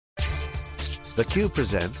theCUBE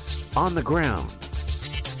presents On the Ground.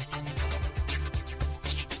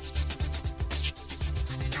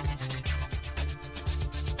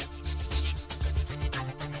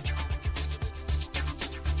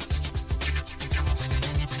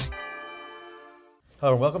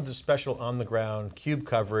 Hello and welcome to special On the Ground CUBE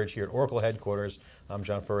coverage here at Oracle headquarters. I'm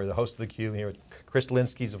John Furrier, the host of theCUBE, here with Chris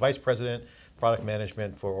Lynskey, the Vice President, Product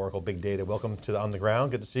Management for Oracle Big Data. Welcome to the On the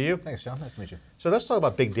Ground, good to see you. Thanks, John, nice to meet you. So let's talk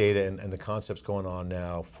about big data and the concepts going on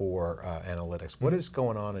now for analytics. What is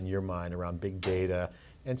going on in your mind around big data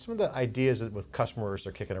and some of the ideas that with customers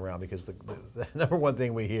are kicking around? Because the number one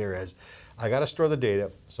thing we hear is, I got to store the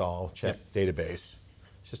data, Sol, check database,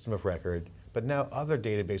 system of record, but now other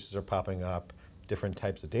databases are popping up, different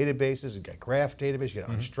types of databases. You've got graph databases, you've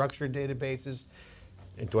got unstructured databases.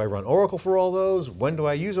 And do I run Oracle for all those? When do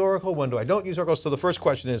I use Oracle? When do I don't use Oracle? So the first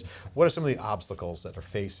question is, what are some of the obstacles that are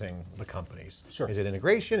facing the companies? Sure. Is it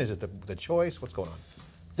integration? Is it the choice? What's going on?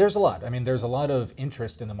 There's a lot. I mean, there's a lot of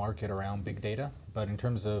interest in the market around big data, but in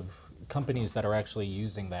terms of companies that are actually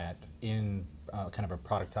using that in kind of a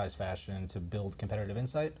productized fashion to build competitive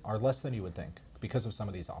insight are less than you would think because of some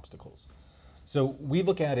of these obstacles. So we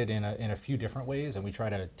look at it in a few different ways, and we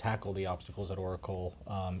try to tackle the obstacles at Oracle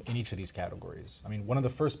in each of these categories. I mean, one of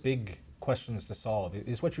the first big questions to solve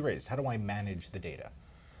is what you raised. How do I manage the data?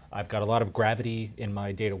 I've got a lot of gravity in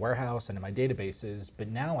my data warehouse and in my databases, but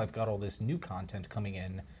now I've got all this new content coming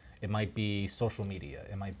in. It might be social media,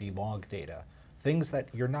 it might be log data, things that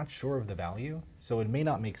you're not sure of the value, so it may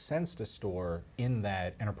not make sense to store in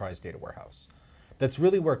that enterprise data warehouse. That's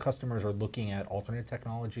really where customers are looking at alternate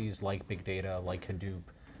technologies like big data, like Hadoop,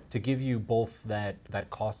 to give you both that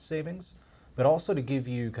cost savings, but also to give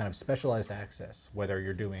you kind of specialized access, whether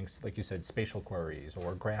you're doing, like you said, spatial queries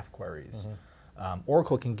or graph queries.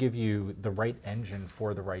 Oracle can give you the right engine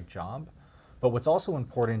for the right job, but what's also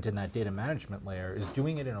important in that data management layer is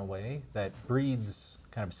doing it in a way that breeds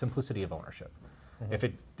kind of simplicity of ownership. If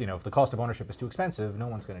the cost of ownership is too expensive, no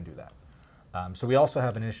one's going to do that. So we also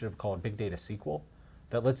have an initiative called Big Data SQL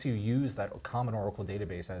that lets you use that common Oracle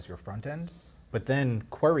database as your front end, but then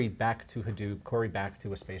query back to Hadoop, query back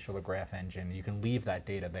to a spatial or graph engine. You can leave that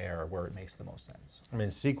data there where it makes the most sense. I mean,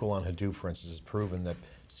 SQL on Hadoop, for instance, has proven that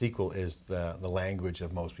SQL is the language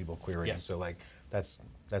of most people querying. Yes. So like, that's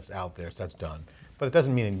out there, so that's done. But it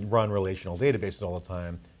doesn't mean run relational databases all the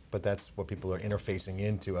time, but that's what people are interfacing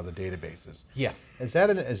into other databases. Yeah. Is that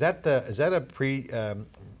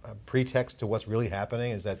a pretext to what's really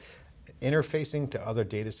happening? Is that interfacing to other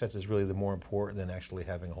data sets is really the more important than actually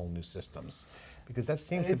having whole new systems? Because that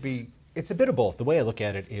seems to be... It's a bit of both. The way I look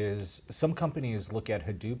at it is some companies look at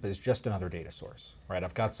Hadoop as just another data source, right?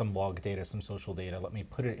 I've got some log data, some social data, let me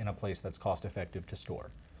put it in a place that's cost effective to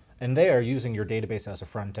store. And there, using your database as a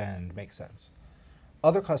front end makes sense.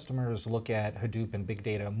 Other customers look at Hadoop and big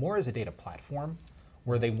data more as a data platform,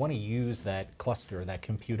 where they want to use that cluster, that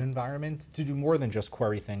compute environment, to do more than just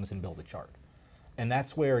query things and build a chart. And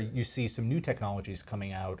that's where you see some new technologies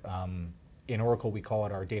coming out. In Oracle, we call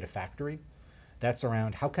it our data factory. That's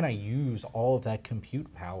around how can I use all of that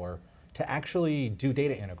compute power to actually do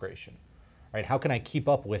data integration, right? How can I keep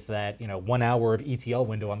up with that 1 hour of ETL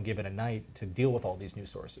window I'm given a night to deal with all these new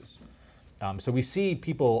sources? So we see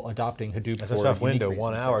people adopting Hadoop. That's a tough window.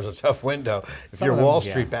 1 hour is a tough window. If Some you're of them, Wall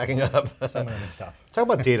Street backing up. Some of them it's tough. Talk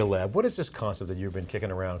about data lab. What is this concept that you've been kicking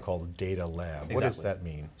around called data lab? Exactly. What does that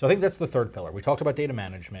mean? So I think that's the third pillar. We talked about data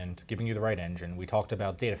management, giving you the right engine. We talked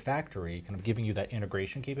about data factory, kind of giving you that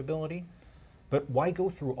integration capability. But why go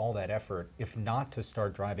through all that effort if not to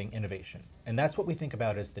start driving innovation? And that's what we think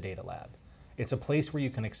about as the data lab. It's a place where you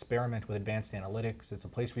can experiment with advanced analytics. It's a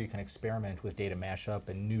place where you can experiment with data mashup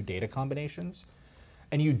and new data combinations.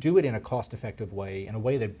 And you do it in a cost-effective way, in a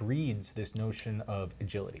way that breeds this notion of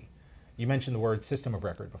agility. You mentioned the word system of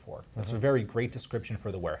record before. That's a very great description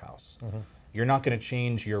for the warehouse. You're not going to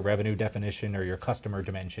change your revenue definition or your customer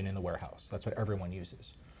dimension in the warehouse. That's what everyone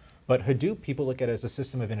uses. But Hadoop, people look at it as a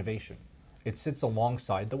system of innovation. It sits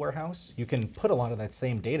alongside the warehouse. You can put a lot of that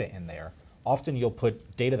same data in there. Often you'll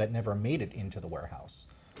put data that never made it into the warehouse.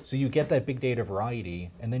 So you get that big data variety,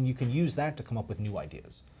 and then you can use that to come up with new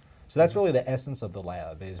ideas. So that's really the essence of the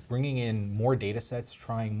lab, is bringing in more data sets,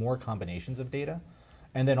 trying more combinations of data,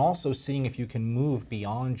 and then also seeing if you can move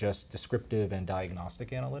beyond just descriptive and diagnostic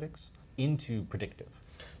analytics into predictive.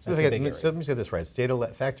 So let me say this right.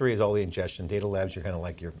 Factory is all the ingestion. Data labs, you're kind of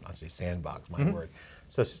like your, I'd say sandbox, my word.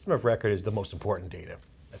 So system of record is the most important data.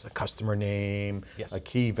 That's a customer name, a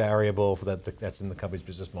key variable for that's in the company's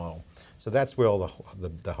business model. So that's where all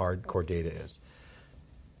the hardcore data is.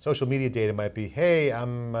 Social media data might be, hey,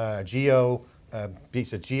 I'm geo a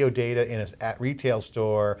piece of geodata in a retail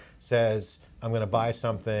store says, I'm going to buy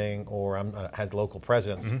something, or has local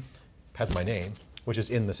presence, has my name, which is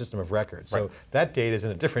in the system of record. So that data is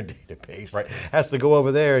in a different database, has to go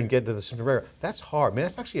over there and get to the system of record. That's hard. I mean,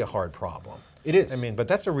 that's actually a hard problem. It is. I mean, but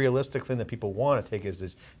that's a realistic thing that people want to take, is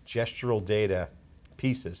this gestural data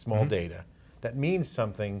pieces, small data, that means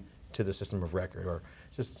something to the system of record, or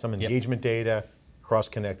just some engagement data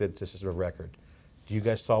cross-connected to system of record. Do you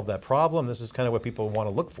guys solve that problem? This is kind of what people want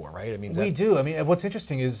to look for, right? I mean, we do. I mean, what's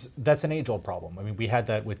interesting is that's an age-old problem. I mean, we had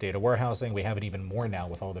that with data warehousing. We have it even more now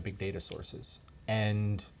with all the big data sources.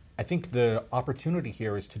 And I think the opportunity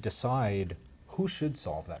here is to decide who should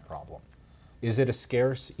solve that problem. Is it a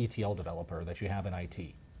scarce ETL developer that you have in IT?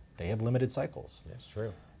 They have limited cycles. That's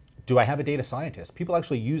true. Do I have a data scientist? People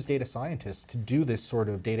actually use data scientists to do this sort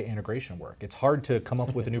of data integration work. It's hard to come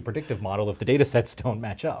up with a new predictive model if the data sets don't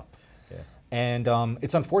match up. Yeah. And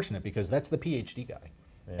it's unfortunate because that's the PhD guy.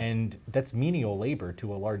 Yeah. And that's menial labor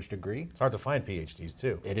to a large degree. It's hard to find PhDs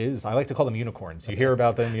too. It is. I like to call them unicorns. You hear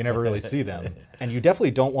about them, you never really see them. And you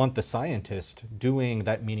definitely don't want the scientist doing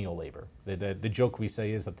that menial labor. The joke we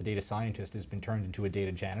say is that the data scientist has been turned into a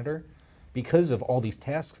data janitor because of all these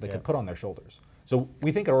tasks they could put on their shoulders. So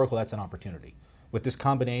we think at Oracle that's an opportunity. With this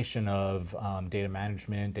combination of data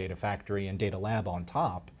management, data factory, and data lab on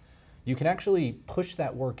top, you can actually push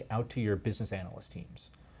that work out to your business analyst teams.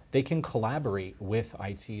 They can collaborate with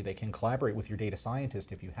IT, they can collaborate with your data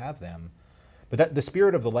scientist if you have them. But the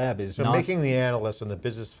spirit of the lab is so making the analysts and the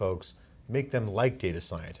business folks, make them like data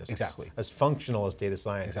scientists. Exactly. As functional as data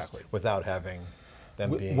scientists. Exactly. Without having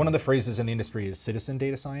them being... One of the phrases in the industry is citizen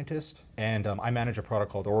data scientist, and I manage a product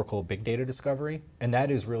called Oracle Big Data Discovery, and that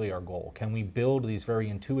is really our goal. Can we build these very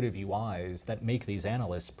intuitive UIs that make these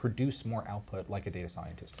analysts produce more output like a data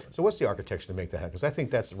scientist would? So what's the architecture to make that happen? Because I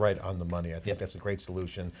think that's right on the money. I think that's a great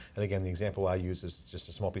solution. And again, the example I use is just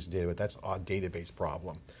a small piece of data, but that's a database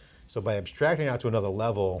problem. So by abstracting out to another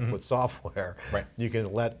level with software, you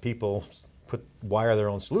can let people wire their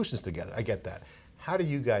own solutions together. I get that. How do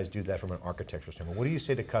you guys do that from an architectural standpoint? What do you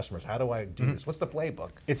say to customers? How do I do this? What's the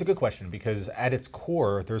playbook? It's a good question, because at its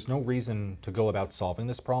core, there's no reason to go about solving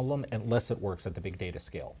this problem unless it works at the big data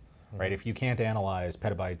scale, right? If you can't analyze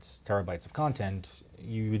petabytes, terabytes of content,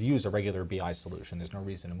 you would use a regular BI solution. There's no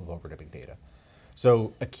reason to move over to big data.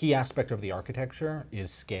 So a key aspect of the architecture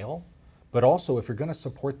is scale, but also if you're going to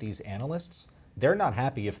support these analysts, they're not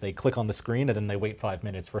happy if they click on the screen and then they wait 5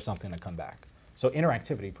 minutes for something to come back. So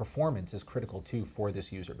interactivity, performance is critical too for this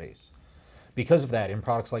user base. Because of that, in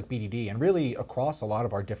products like BDD, and really across a lot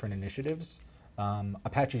of our different initiatives,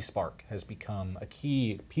 Apache Spark has become a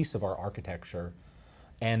key piece of our architecture.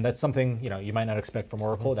 And that's something you might not expect from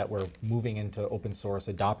Oracle, that we're moving into open source,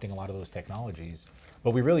 adopting a lot of those technologies.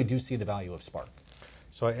 But we really do see the value of Spark.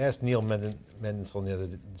 So I asked Neil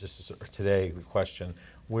Mendensohn just today the question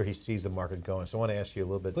where he sees the market going. So I want to ask you a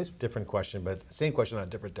little bit different question, but same question on a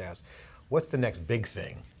different task. What's the next big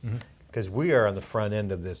thing? Because we are on the front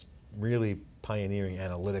end of this really pioneering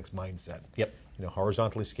analytics mindset. Yep.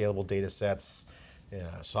 Horizontally scalable data sets,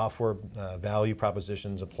 software value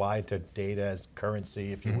propositions applied to data as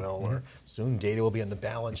currency, if you will, or soon data will be on the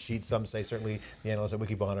balance sheet. Some say, certainly the analysts at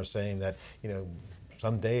Wikibon are saying that,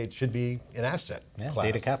 someday it should be an asset class.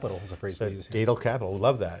 Data capital is a phrase we use here. Data capital,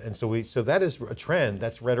 love that. And so that is a trend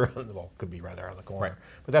that's right around, could be right around the corner,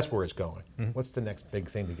 but that's where it's going. What's the next big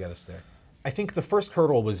thing to get us there? I think the first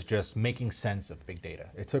hurdle was just making sense of big data.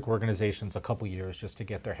 It took organizations a couple years just to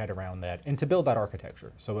get their head around that and to build that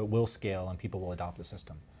architecture so it will scale and people will adopt the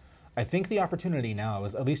system. I think the opportunity now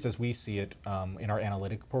is, at least as we see it in our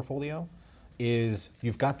analytic portfolio, is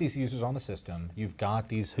you've got these users on the system, you've got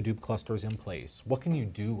these Hadoop clusters in place. What can you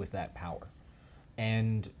do with that power?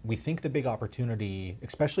 And we think the big opportunity,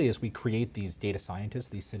 especially as we create these data scientists,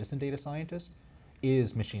 these citizen data scientists,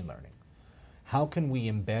 is machine learning. How can we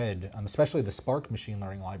embed, especially the Spark machine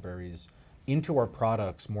learning libraries, into our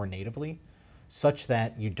products more natively, such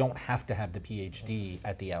that you don't have to have the PhD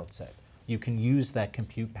at the outset? You can use that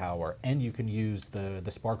compute power, and you can use the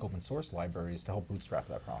Spark open source libraries to help bootstrap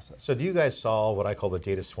that process. So do you guys solve what I call the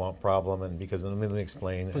data swamp problem? And because let me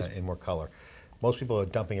explain in more color. Most people are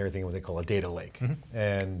dumping everything in what they call a data lake,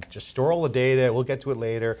 and just store all the data. We'll get to it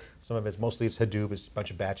later. Some of it's mostly Hadoop, it's a bunch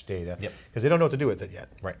of batch data, because they don't know what to do with it yet.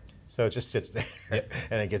 Right. So it just sits there,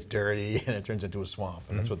 and it gets dirty, and it turns into a swamp,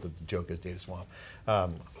 and that's what the joke is, data swamp.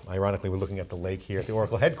 Ironically, we're looking at the lake here at the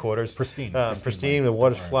Oracle headquarters. Pristine. Pristine, the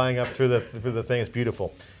water's flying up through the thing, it's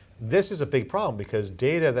beautiful. This is a big problem, because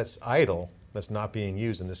data that's idle, that's not being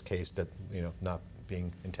used, in this case, that not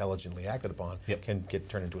being intelligently acted upon, can get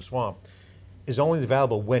turned into a swamp, is only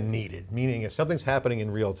available when needed. Meaning, if something's happening in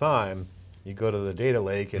real time, you go to the data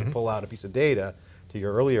lake and pull out a piece of data to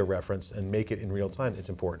your earlier reference and make it in real time, it's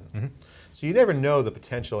important. So you never know the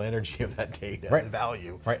potential energy of that data, the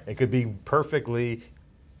value. It could be perfectly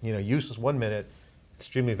useless 1 minute,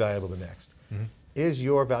 extremely valuable the next. Is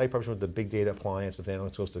your value proposition with the big data appliance of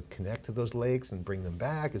analytics supposed to connect to those lakes and bring them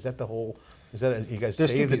back? Is that the whole, you guys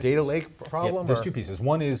save the data lake problem? There's two pieces.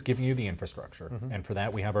 One is giving you the infrastructure. And for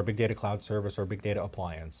that, we have our big data cloud service, our big data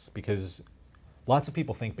appliance, because lots of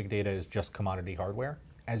people think big data is just commodity hardware.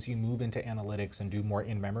 As you move into analytics and do more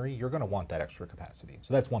in memory, you're going to want that extra capacity.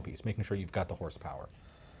 So that's one piece, making sure you've got the horsepower.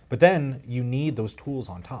 But then you need those tools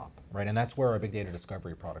on top, right? And that's where our big data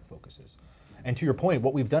discovery product focuses. And to your point,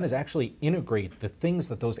 what we've done is actually integrate the things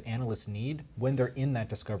that those analysts need when they're in that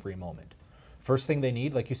discovery moment. First thing they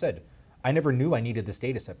need, like you said, I never knew I needed this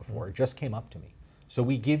data set before. It just came up to me. So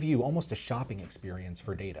we give you almost a shopping experience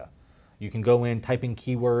for data. You can go in, type in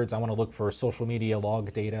keywords, I want to look for social media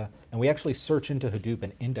log data, and we actually search into Hadoop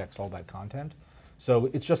and index all that content.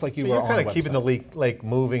 So it's just like you were on a website. You're kind of keeping the lake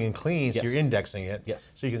moving and clean, so you're indexing it,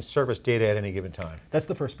 so you can surface data at any given time. That's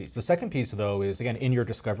the first piece. The second piece, though, is, again, in your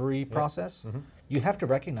discovery process, you have to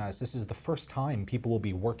recognize this is the first time people will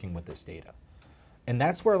be working with this data. And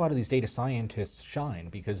that's where a lot of these data scientists shine,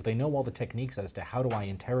 because they know all the techniques as to how do I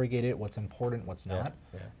interrogate it, what's important, what's not.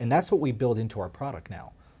 And that's what we build into our product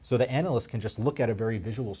now. So the analyst can just look at a very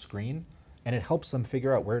visual screen, and it helps them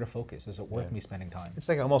figure out where to focus. Is it worth me spending time? It's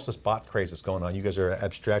like almost this bot craze that's going on. You guys are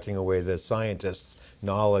abstracting away the scientists'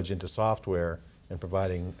 knowledge into software and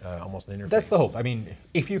providing almost an interface. That's the hope. I mean,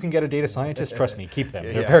 if you can get a data scientist, trust me, keep them.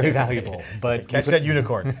 They're very valuable. But catch that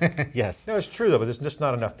unicorn. Yes. No, it's true though, but there's just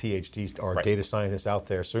not enough PhDs or data scientists out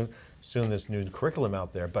there. Soon this new curriculum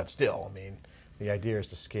out there, but still, I mean, the idea is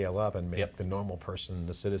to scale up and make the normal person,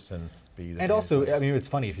 the citizen, be the. And also, I mean, it's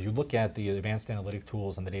funny, if you look at the advanced analytic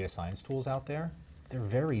tools and the data science tools out there, they're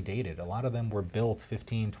very dated. A lot of them were built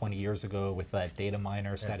 15, 20 years ago with that data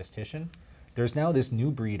miner statistician. There's now this new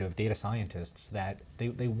breed of data scientists that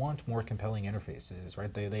they want more compelling interfaces,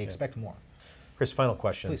 right? They expect more. Chris, final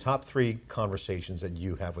question. Please. Top 3 conversations that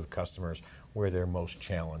you have with customers where they're most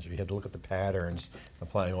challenged. If you had to look at the patterns,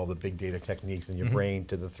 applying all the big data techniques in your brain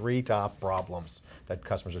to the 3 top problems that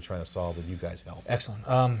customers are trying to solve that you guys help.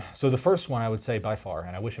 Excellent. So the first one I would say by far,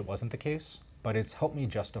 and I wish it wasn't the case, but it's helped me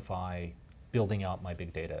justify building out my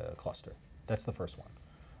big data cluster. That's the first one.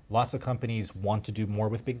 Lots of companies want to do more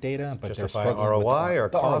with big data, but they're struggling ROI with or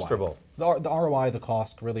cost ROI. or both? The ROI, the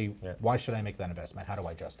cost, really, why should I make that investment? How do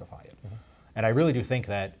I justify it? And I really do think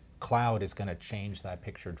that cloud is going to change that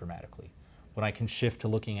picture dramatically. When I can shift to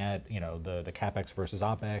looking at the CapEx versus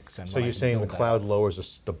OpEx. And so you're saying the cloud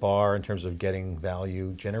lowers the bar in terms of getting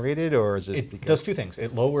value generated, or is it? It does 2 things.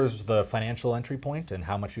 It lowers the financial entry point and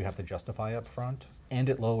how much you have to justify up front, and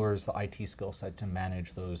it lowers the IT skill set to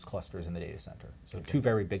manage those clusters in the data center. So 2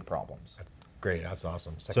 very big problems. Great, that's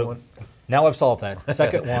awesome. Second one? Now I've solved that.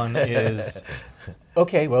 Second one is,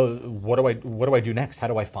 okay, well, what do I do next? How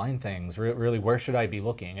do I find things? Really, where should I be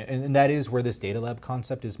looking? And that is where this data lab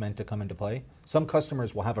concept is meant to come into play. Some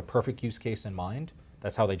customers will have a perfect use case in mind.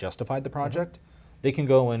 That's how they justified the project. They can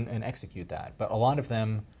go and execute that. But a lot of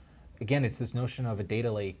them, again, it's this notion of a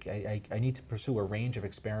data lake. I need to pursue a range of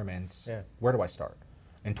experiments. Where do I start?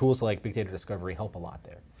 And tools like Big Data Discovery help a lot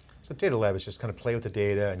there. So data lab is just kind of play with the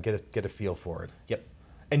data and get a feel for it. Yep.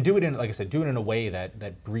 And do it in, like I said, do it in a way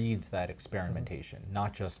that breeds that experimentation,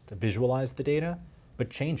 not just to visualize the data, but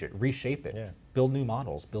change it, reshape it, build new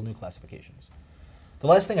models, build new classifications. The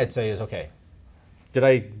last thing I'd say is, okay, did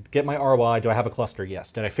I get my ROI? Do I have a cluster?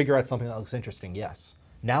 Yes. Did I figure out something that looks interesting? Yes.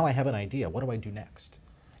 Now I have an idea. What do I do next?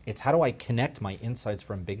 It's how do I connect my insights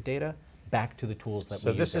from big data back to the tools that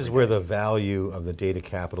we use. So this is where the value of the data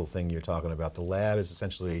capital thing you're talking about. The lab is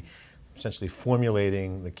essentially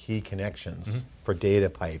formulating the key connections for data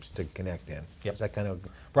pipes to connect in. Is that kind of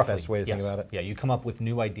the best way to think about it? Yeah, you come up with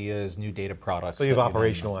new ideas, new data products. So you've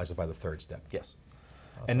operationalized it by the 3rd step. Yes.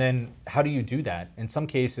 Awesome. And then how do you do that? In some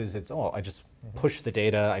cases it's, I just push the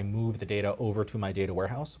data, I move the data over to my data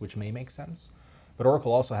warehouse, which may make sense. But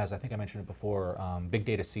Oracle also has, I think I mentioned it before, Big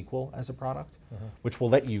Data SQL as a product, which will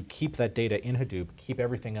let you keep that data in Hadoop, keep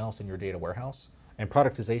everything else in your data warehouse, and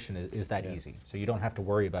productization is that easy. So you don't have to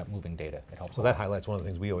worry about moving data. It helps. So that highlights one of the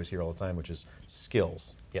things we always hear all the time, which is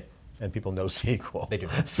skills. Yep. And people know SQL. They do.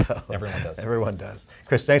 So everyone does. Everyone does.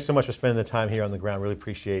 Chris, thanks so much for spending the time here on the ground. Really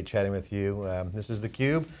appreciate chatting with you. This is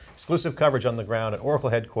theCUBE, exclusive coverage on the ground at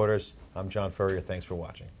Oracle headquarters. I'm John Furrier. Thanks for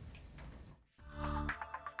watching.